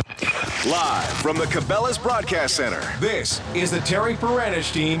 Live from the Cabela's Broadcast Center, this is the Terry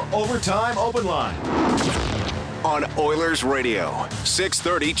Peranich Team Overtime Open Line on Oilers Radio,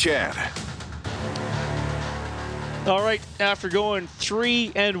 630 CHED. All right, after going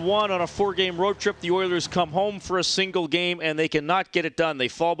 3-1 on a 4-game road trip, the Oilers come home for a single game, and they cannot get it done. They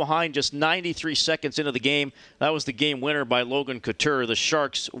fall behind just 93 seconds into the game. That was the game winner by Logan Couture. The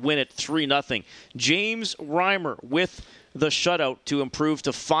Sharks win it 3-0. James Reimer with the shutout to improve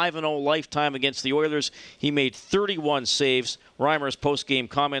to 5-0 lifetime against the Oilers. He made 31 saves. Reimer's post-game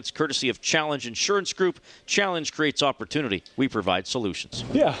comments, courtesy of Challenge Insurance Group. Challenge creates opportunity. We provide solutions.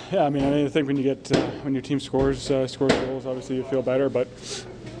 Yeah. I think when you get when your team scores goals, obviously you feel better. But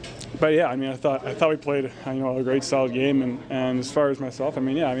yeah, I thought we played a great solid game. And as far as myself,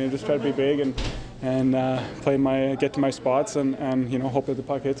 just try to be big and get to my spots and hope that the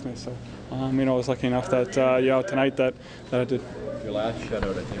puck hits me. So I was lucky enough that tonight that I did. Your last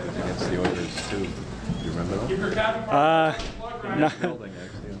shutout, I think, was against the Oilers too. Do you remember that? No.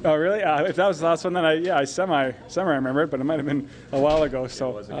 Oh, really? If that was the last one, then I semi remember it, but it might have been a while ago.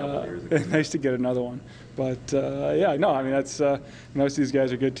 So nice to get another one. But that's these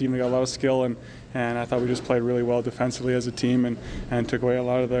guys are a good team. They got a lot of skill, and I thought we just played really well defensively as a team, and took away a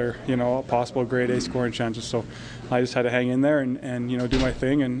lot of their possible grade A scoring chances. So I just had to hang in there and do my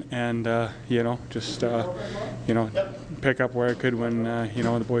thing and just pick up where I could when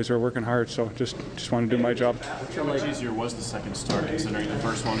the boys were working hard. So just wanted to do my job. How much easier was the second start, considering the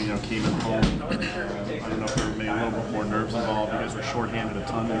first one came at home? I don't know if there were maybe a little bit more nerves involved. You guys were shorthanded a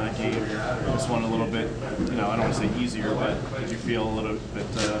ton in that game. This one a little bit I don't want to say easier, but did you feel a little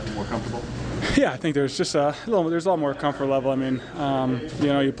bit more comfortable? Yeah, I think there's just there's a lot more comfort level. I mean,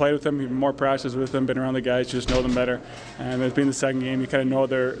 you played with them, you've more practice with them, been around the guys, you just know them better. And it's been the second game, you kind of know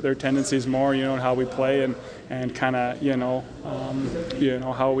their tendencies more, and how we play and kind of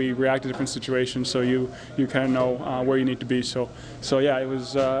how we react to different situations. So you kind of know where you need to be. So yeah, it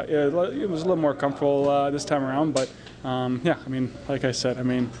was a little more comfortable this time around, but. Yeah, I mean, like I said,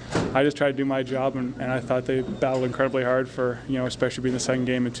 I just tried to do my job, and I thought they battled incredibly hard for, especially being the second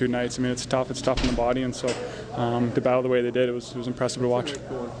game in 2 nights. I mean, it's tough on the body, and so to battle the way they did, it was impressive to watch.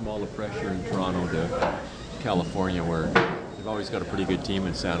 Going from all the pressure in Toronto to California, where they've always got a pretty good team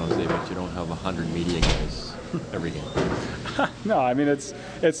in San Jose, but you don't have 100 media guys every game. No, I mean, it's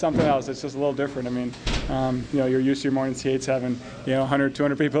something else. It's just a little different. I mean, you're used to your morning skates having 100,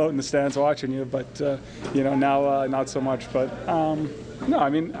 200 people out in the stands watching you, but now not so much. But no, I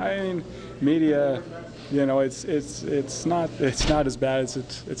mean, media, it's not as bad as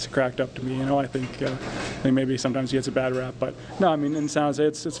it's cracked up to be. I think maybe sometimes it gets a bad rap, but no, I mean, in San Jose,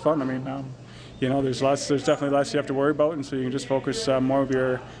 it's fun. I mean. There's definitely less you have to worry about, and so you can just focus more of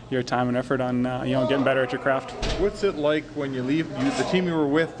your time and effort on getting better at your craft. What's it like when you leave the team you were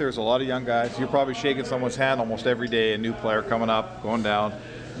with? There's a lot of young guys. You're probably shaking someone's hand almost every day. A new player coming up, going down.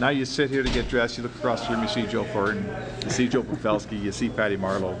 Now you sit here to get dressed. You look across the room. You see Joe Thornton. You see Joe Pavelski. You see Patty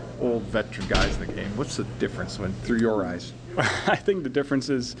Marleau. Old veteran guys in the game. What's the difference through your eyes? I think the difference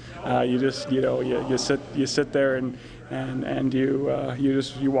is you just you sit there and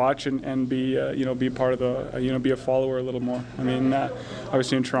you watch and be part of the be a follower a little more. I mean,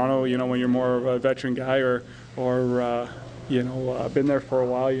 obviously in Toronto, when you're more of a veteran guy or been there for a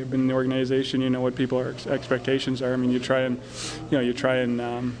while, you've been in the organization, you know what people's expectations are. I mean, you try and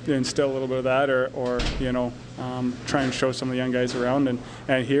instill a little bit of that, or try and show some of the young guys around.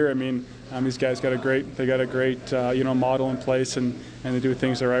 And here, I mean, these guys got a great model in place, and they do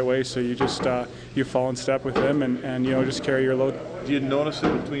things the right way. So you just you fall in step with them, and just carry your load. Do you notice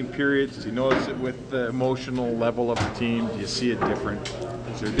it between periods? Do you notice it with the emotional level of the team? Do you see it different?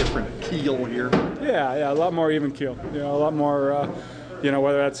 Is there a different keel here? Yeah, a lot more even keel. A lot more.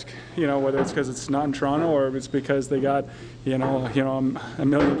 Whether it's because it's not in Toronto or if it's because they got a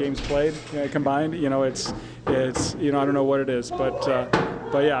million games played combined. It's I don't know what it is, but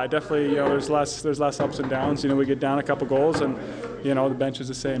yeah, definitely there's less ups and downs. We get down a couple goals and the bench is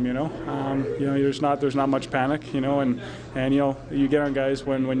the same. There's not much panic. And you get on guys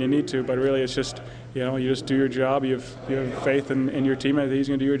when you need to, but really it's just. You just do your job. You have faith in your teammate that he's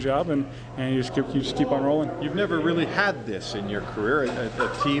going to do your job, and you just keep on rolling. You've never really had this in your career,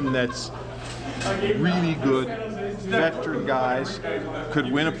 a team that's really good, veteran guys,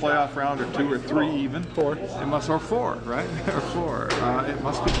 could win a playoff round or 2 or 3 even. 4. Or 4, right? Or 4. It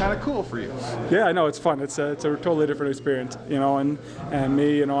must be kind of cool for you. Yeah, I know, it's fun. It's a totally different experience, and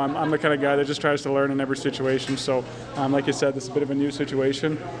me, I'm the kind of guy that just tries to learn in every situation. So, like you said, this is a bit of a new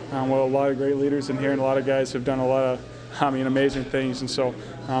situation. With a lot of great leaders in here, and a lot of guys have done a lot of amazing things. And so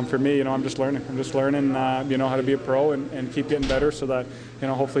for me, I'm just learning. I'm just learning, how to be a pro and keep getting better so that,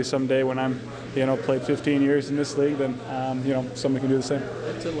 hopefully someday when I'm, played 15 years in this league, then, somebody can do the same.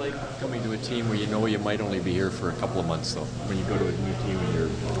 What's it like coming to a team where you might only be here for a couple of months, though? When you go to a new team and you're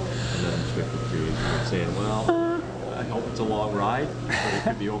saying, well, I hope it's a long ride, but it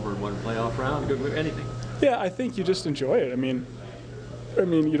could be over in one playoff round, it could be anything. Yeah, I think you just enjoy it. I mean,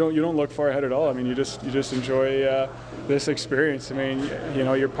 you don't look far ahead at all. I mean, you just enjoy this experience. I mean,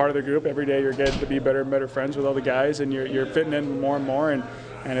 you're part of the group. Every day you're getting to be better and better friends with all the guys, and you're fitting in more and more, and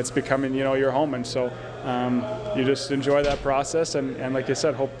it's becoming your home. And so you just enjoy that process, and like you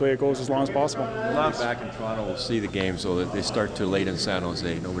said, hopefully it goes as long as possible. Back in Toronto, we'll see the games, so that they start too late in San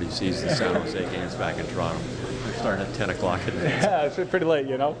Jose. Nobody sees the San Jose games back in Toronto. They're starting at 10 o'clock at night. Yeah, it's pretty late,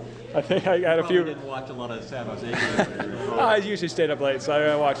 I think I had a few. Didn't watch a lot of San Jose games. I usually stayed up late, so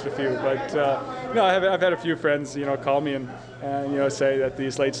I watched a few. But I've had a few friends, call me and say that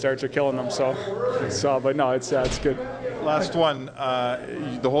these late starts are killing them. But no, it's good. Last one,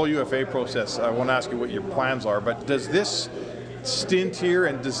 the whole UFA process. I won't ask you what your plans are, but does this stint here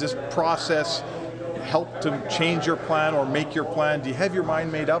and does this process help to change your plan or make your plan? Do you have your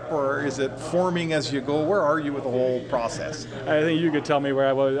mind made up, or is it forming as you go? Where are you with the whole process? I think you could tell me where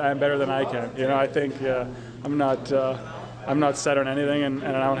I'm better than I can. I think I'm not set on anything, and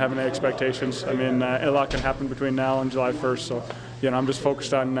I don't have any expectations. I mean, a lot can happen between now and July 1st, so I'm just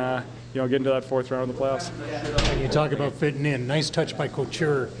focused on getting to that 4th round of the playoffs. And you talk about fitting in. Nice touch by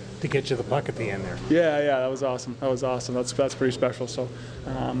Couture to get you the puck at the end there. Yeah, that was awesome. That's pretty special. So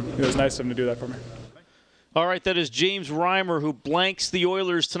it was nice of him to do that for me. All right, that is James Reimer, who blanks the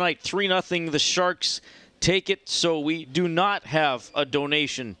Oilers tonight. 3-0, the Sharks take it. So we do not have a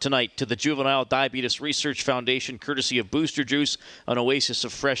donation tonight to the Juvenile Diabetes Research Foundation, courtesy of Booster Juice, an oasis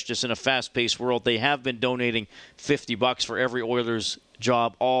of freshness in a fast-paced world. They have been donating $50 for every Oilers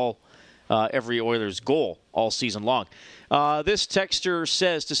job, every Oilers goal all season long. This texter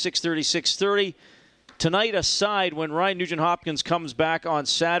says to 630, tonight aside, when Ryan Nugent-Hopkins comes back on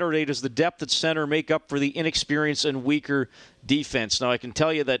Saturday, does the depth at center make up for the inexperience and weaker defense? Now, I can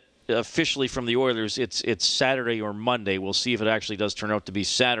tell you that officially from the Oilers, it's Saturday or Monday. We'll see if it actually does turn out to be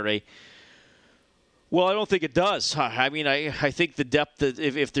Saturday. Well, I don't think it does. I mean, I think the depth that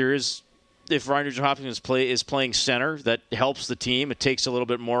if Ryan Nugent-Hopkins is playing center, that helps the team. It takes a little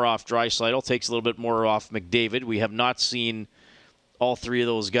bit more off Draisaitl, takes a little bit more off McDavid. We have not seen all three of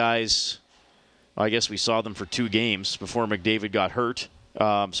those guys. I guess we saw them for 2 games before McDavid got hurt.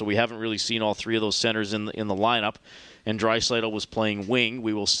 So we haven't really seen all three of those centers in the lineup. And Draisaitl was playing wing.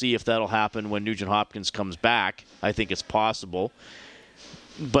 We will see if that'll happen when Nugent-Hopkins comes back. I think it's possible.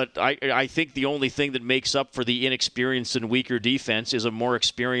 But I think the only thing that makes up for the inexperienced and weaker defense is a more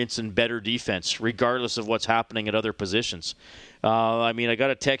experienced and better defense, regardless of what's happening at other positions. I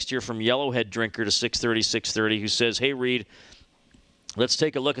got a text here from Yellowhead Drinker to 630, who says, hey, Reed, let's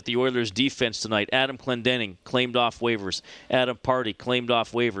take a look at the Oilers' defense tonight. Adam Clendening claimed off waivers. Adam Party claimed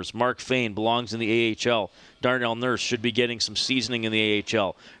off waivers. Mark Fane belongs in the AHL. Darnell Nurse should be getting some seasoning in the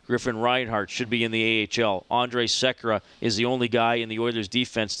AHL. Griffin Reinhart should be in the AHL. Andre Sekera is the only guy in the Oilers'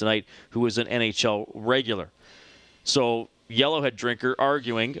 defense tonight who is an NHL regular. So Yellowhead Drinker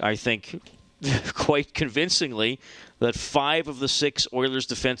arguing, I think, quite convincingly, that 5 of the 6 Oilers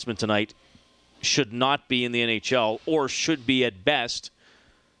defensemen tonight should not be in the NHL, or should be at best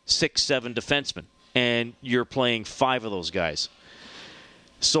 6-7 defensemen, and you're playing 5 of those guys.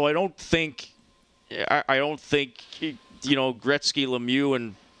 So I don't think Gretzky, Lemieux,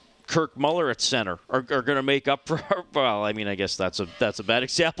 and Kirk Muller at center are going to make up for. Well, I guess that's a bad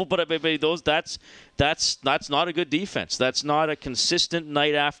example, but that's not a good defense. That's not a consistent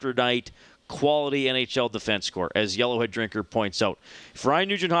night after night quality NHL defense score, as Yellowhead Drinker points out. If Ryan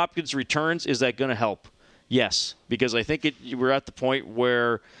Nugent-Hopkins returns, is that going to help? Yes, because I think we're at the point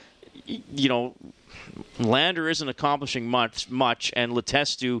where, Lander isn't accomplishing much, and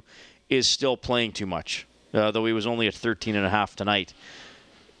Letestu is still playing too much, though he was only at 13.5 tonight.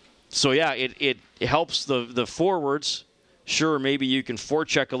 So, yeah, it helps the forwards. Sure, maybe you can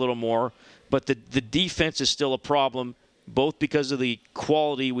forecheck a little more, but the defense is still a problem, both because of the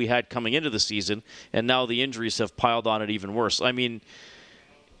quality we had coming into the season, and now the injuries have piled on it even worse. I mean,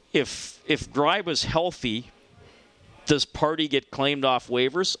 if Greibe was healthy, does Party get claimed off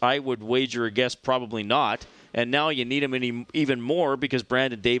waivers? I would wager a guess probably not. And now you need him even more because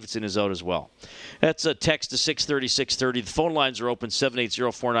Brandon Davidson is out as well. That's a text to 630. The phone lines are open,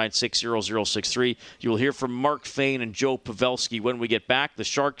 780-496-0063. You will hear from Mark Fane and Joe Pavelski when we get back. The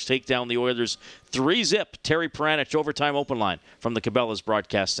Sharks take down the Oilers 3-0. Terry Peranich, Overtime Open Line from the Cabela's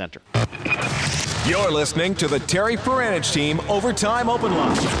Broadcast Center. You're listening to the Terry Peranich Team Overtime Open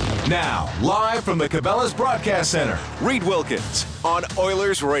Line. Now, live from the Cabela's Broadcast Center, Reed Wilkins on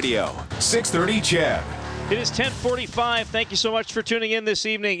Oilers Radio, 630 CHED. It is 10:45. Thank you so much for tuning in this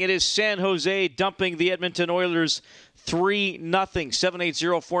evening. It is San Jose dumping the Edmonton Oilers 3-0.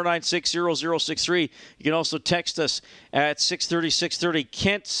 780-496-0063. You can also text us at 630.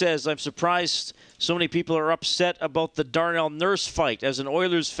 Kent says, I'm surprised so many people are upset about the Darnell Nurse fight. As an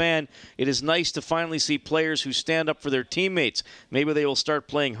Oilers fan, it is nice to finally see players who stand up for their teammates. Maybe they will start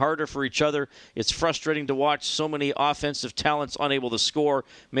playing harder for each other. It's frustrating to watch so many offensive talents unable to score.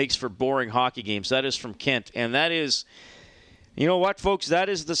 Makes for boring hockey games. That is from Kent. And that is, you know what, folks? That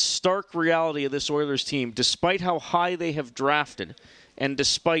is the stark reality of this Oilers team. Despite how high they have drafted, and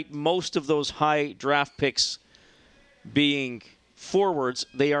despite most of those high draft picks being forwards,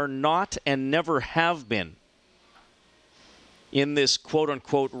 they are not and never have been in this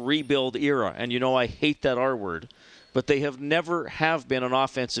quote-unquote rebuild era. And I hate that R word, but they never have been an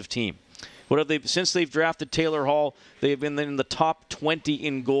offensive team. Since they've drafted Taylor Hall, they have been in the top 20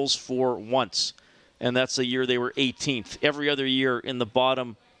 in goals for once. And that's the year they were 18th. Every other year in the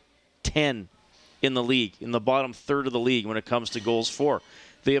bottom 10 in the league, in the bottom third of the league when it comes to goals for.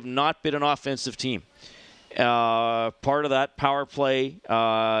 They have not been an offensive team. Part of that, power play,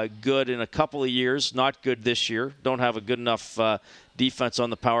 good in a couple of years, not good this year. Don't have a good enough defense on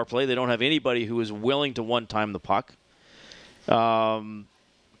the power play. They don't have anybody who is willing to one-time the puck. They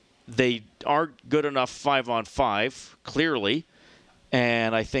aren't good enough 5-on-5, clearly.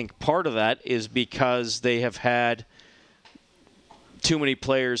 And I think part of that is because they have had too many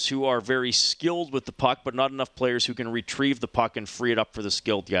players who are very skilled with the puck, but not enough players who can retrieve the puck and free it up for the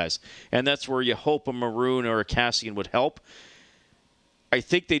skilled guys. And that's where you hope a Maroon or a Cassian would help. I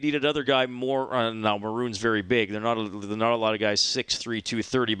think they need another guy more. Now, Maroon's very big. They're not a lot of guys 6'3",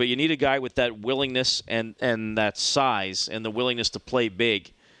 230. But you need a guy with that willingness and that size and the willingness to play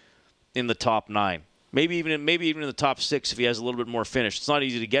big in the top 9. Maybe even in the top 6 if he has a little bit more finish. It's not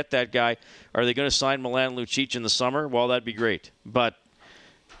easy to get that guy. Are they going to sign Milan Lucic in the summer? Well, that'd be great. But,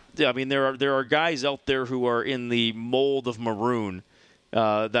 I mean, there are guys out there who are in the mold of Maroon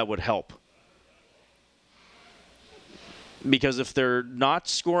that would help. Because if they're not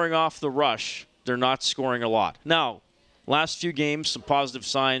scoring off the rush, they're not scoring a lot. Now, last few games, some positive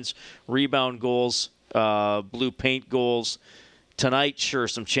signs, rebound goals, blue paint goals. Tonight, sure,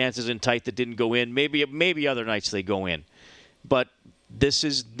 some chances in tight that didn't go in. Maybe other nights they go in. But this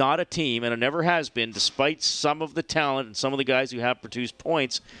is not a team, and it never has been, despite some of the talent and some of the guys who have produced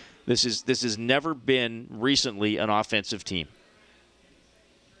points, this has never been recently an offensive team.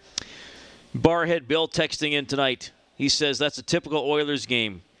 Barhead Bill texting in tonight. He says that's a typical Oilers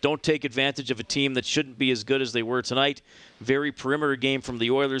game. Don't take advantage of a team that shouldn't be as good as they were tonight. Very perimeter game from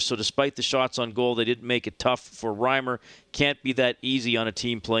the Oilers, so despite the shots on goal, they didn't make it tough for Reimer. Can't be that easy on a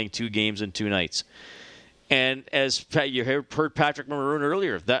team playing 2 games in 2 nights. And as you heard Patrick Maroon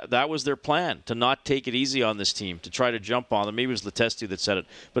earlier, that was their plan, to not take it easy on this team, to try to jump on them. Maybe it was Letestu that said it,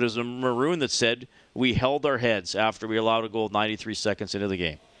 but it was Maroon that said, we held our heads after we allowed a goal 93 seconds into the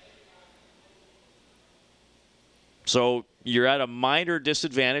game. So you're at a minor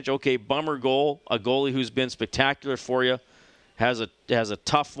disadvantage. Okay, bummer goal. A goalie who's been spectacular for you has a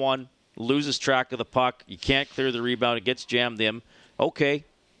tough one, loses track of the puck. You can't clear the rebound. It gets jammed in. Okay.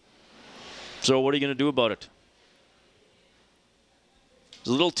 So what are you going to do about it? There's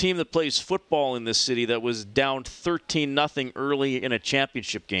a little team that plays football in this city that was down 13-0 early in a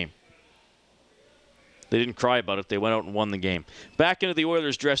championship game. They didn't cry about it. They went out and won the game. Back into the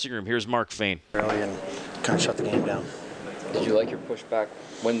Oilers dressing room. Here's Mark Fane. Early and kind of shut the game down. Did you like your pushback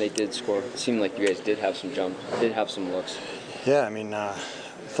when they did score? It seemed like you guys did have some jump, did have some looks. Yeah, I mean, I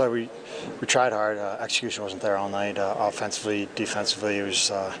thought we tried hard. Execution wasn't there all night. Offensively, defensively, it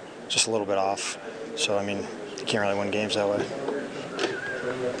was just a little bit off. So, I mean, you can't really win games that way.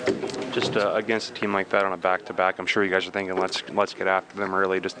 Just against a team like that on a back-to-back, I'm sure you guys are thinking, let's get after them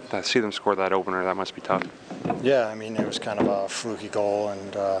early. Just see them score that opener, that must be tough. Yeah, I mean, it was kind of a fluky goal,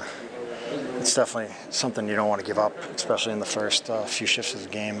 and it's definitely something you don't want to give up, especially in the first few shifts of the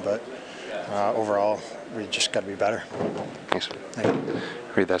game. But overall, we just got to be better. Thanks. Thank you.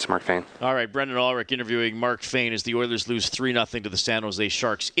 Read that's Mark Fane. All right, Brendan Ulrich interviewing Mark Fane as the Oilers lose 3-0 to the San Jose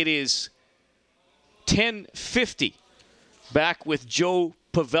Sharks. It is 10:50. Back with Joe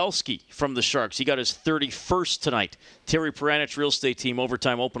Pavelski from the Sharks. He got his 31st tonight. Terry Peranich Real Estate Team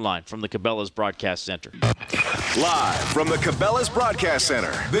Overtime Open Line from the Cabela's Broadcast Center. Live from the Cabela's Broadcast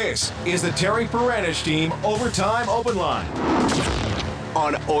Center, this is the Terry Peranich Team Overtime Open Line.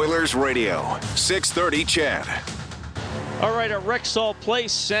 On Oilers Radio, 630 CHED. All right, at Rexall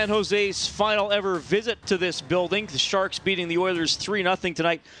Place, San Jose's final ever visit to this building. The Sharks beating the Oilers 3-0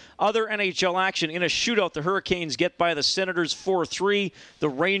 tonight. Other NHL action in a shootout. The Hurricanes get by the Senators 4-3. The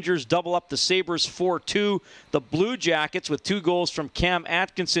Rangers double up the Sabres 4-2. The Blue Jackets with 2 goals from Cam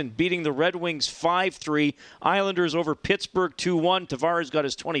Atkinson beating the Red Wings 5-3. Islanders over Pittsburgh 2-1. Tavares got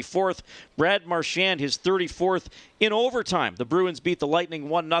his 24th. Brad Marchand his 34th in overtime. The Bruins beat the Lightning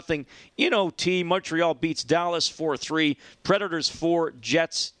 1-0 in OT. Montreal beats Dallas 4-3. Predators 4,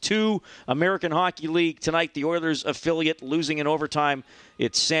 Jets 2. American Hockey League tonight, the Oilers affiliate losing in overtime.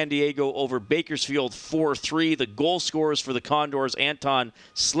 It's San Diego over Bakersfield 4-3. The goal scorers for the Condors, Anton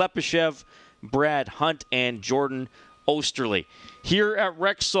Slepyshev, Brad Hunt, and Jordan Osterley. Here at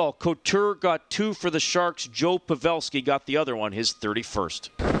Rexall, Couture got 2 for the Sharks. Joe Pavelski got the other one, his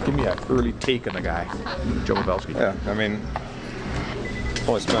 31st. Give me an early take on the guy, Joe Pavelski. Yeah, I mean,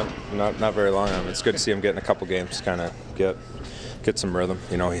 only spent not very long on him. It's good to see him getting a couple games, kind of get some rhythm.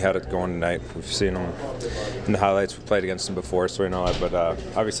 You know, he had it going tonight. We've seen him in the highlights. We played against him before, so we know it. But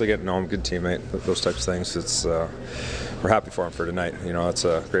obviously getting to know him, good teammate, those types of things. It's we're happy for him for tonight. You know, it's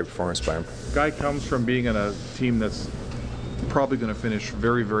a great performance by him. Guy comes from being in a team that's probably going to finish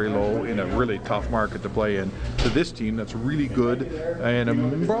very, very low in a really tough market to play in, to this team that's really good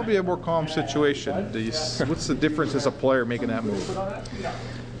and probably a more calm situation. What's the difference as a player making that move?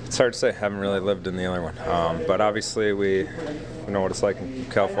 It's hard to say. I haven't really lived in the other one. But obviously we know what it's like in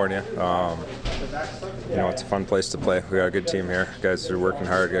California. You know, it's a fun place to play. We got a good team here. Guys are working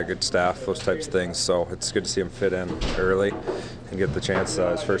hard, got good staff, those types of things. So it's good to see him fit in early and get the chance.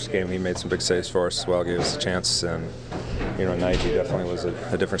 His first game, he made some big saves for us as well, gave us a chance. And, night, he definitely was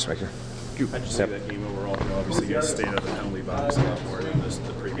a difference maker. How'd you see that game overall? Obviously, you guys stayed out of the penalty box a lot more than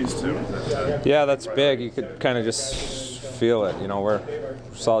the previous two. Yeah, that's big. You could kind of just feel it. We're a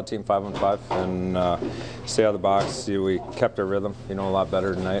solid team, 5-on-5, and stay out of the box. We kept our rhythm, a lot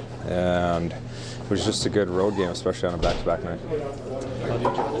better tonight, and it was just a good road game, especially on a back-to-back night.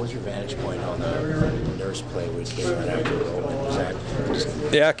 What was your vantage point on the Nurse play when he came in after the goal?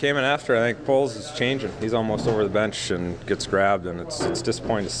 Yeah, came in after. I think Poles is changing. He's almost over the bench and gets grabbed, and it's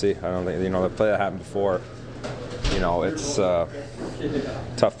disappointing to see. I don't think the play that happened before. It's a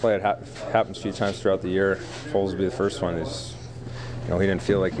tough play. It happens a few times throughout the year. Poles will be the first one. He didn't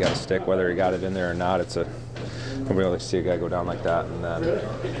feel like he got a stick, whether he got it in there or not. Nobody likes to see a guy go down like that, and then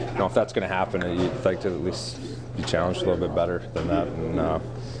if that's going to happen, you'd like to at least be challenged a little bit better than that, and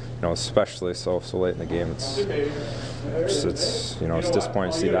especially so late in the game, it's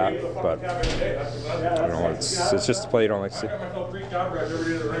disappointing to see that, but it's just a play you don't like to see.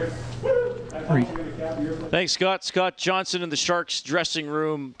 Thanks, Scott. Scott Johnson in the Sharks dressing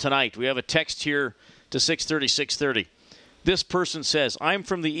room tonight. We have a text here to 630. This person says, I'm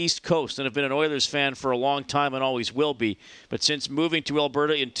from the East Coast and have been an Oilers fan for a long time and always will be. But since moving to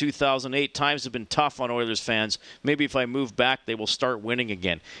Alberta in 2008, times have been tough on Oilers fans. Maybe if I move back, they will start winning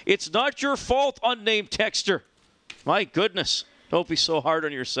again. It's not your fault, unnamed texter. My goodness. Don't be so hard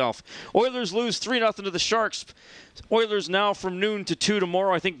on yourself. Oilers lose 3-0 to the Sharks. Oilers now from noon to 2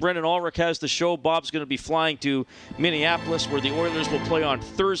 tomorrow. I think Brendan Ulrich has the show. Bob's going to be flying to Minneapolis, where the Oilers will play on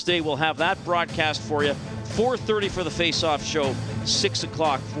Thursday. We'll have that broadcast for you. 4:30 for the face-off show. 6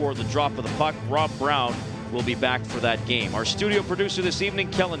 o'clock for the drop of the puck. Rob Brown will be back for that game. Our studio producer this evening,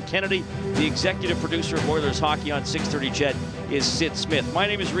 Kellen Kennedy. The executive producer of Oilers Hockey on 630 CHED is Sid Smith. My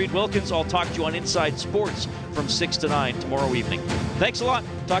name is Reed Wilkins. I'll talk to you on Inside Sports from 6 to 9 tomorrow evening. Thanks a lot.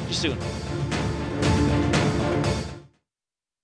 Talk to you soon.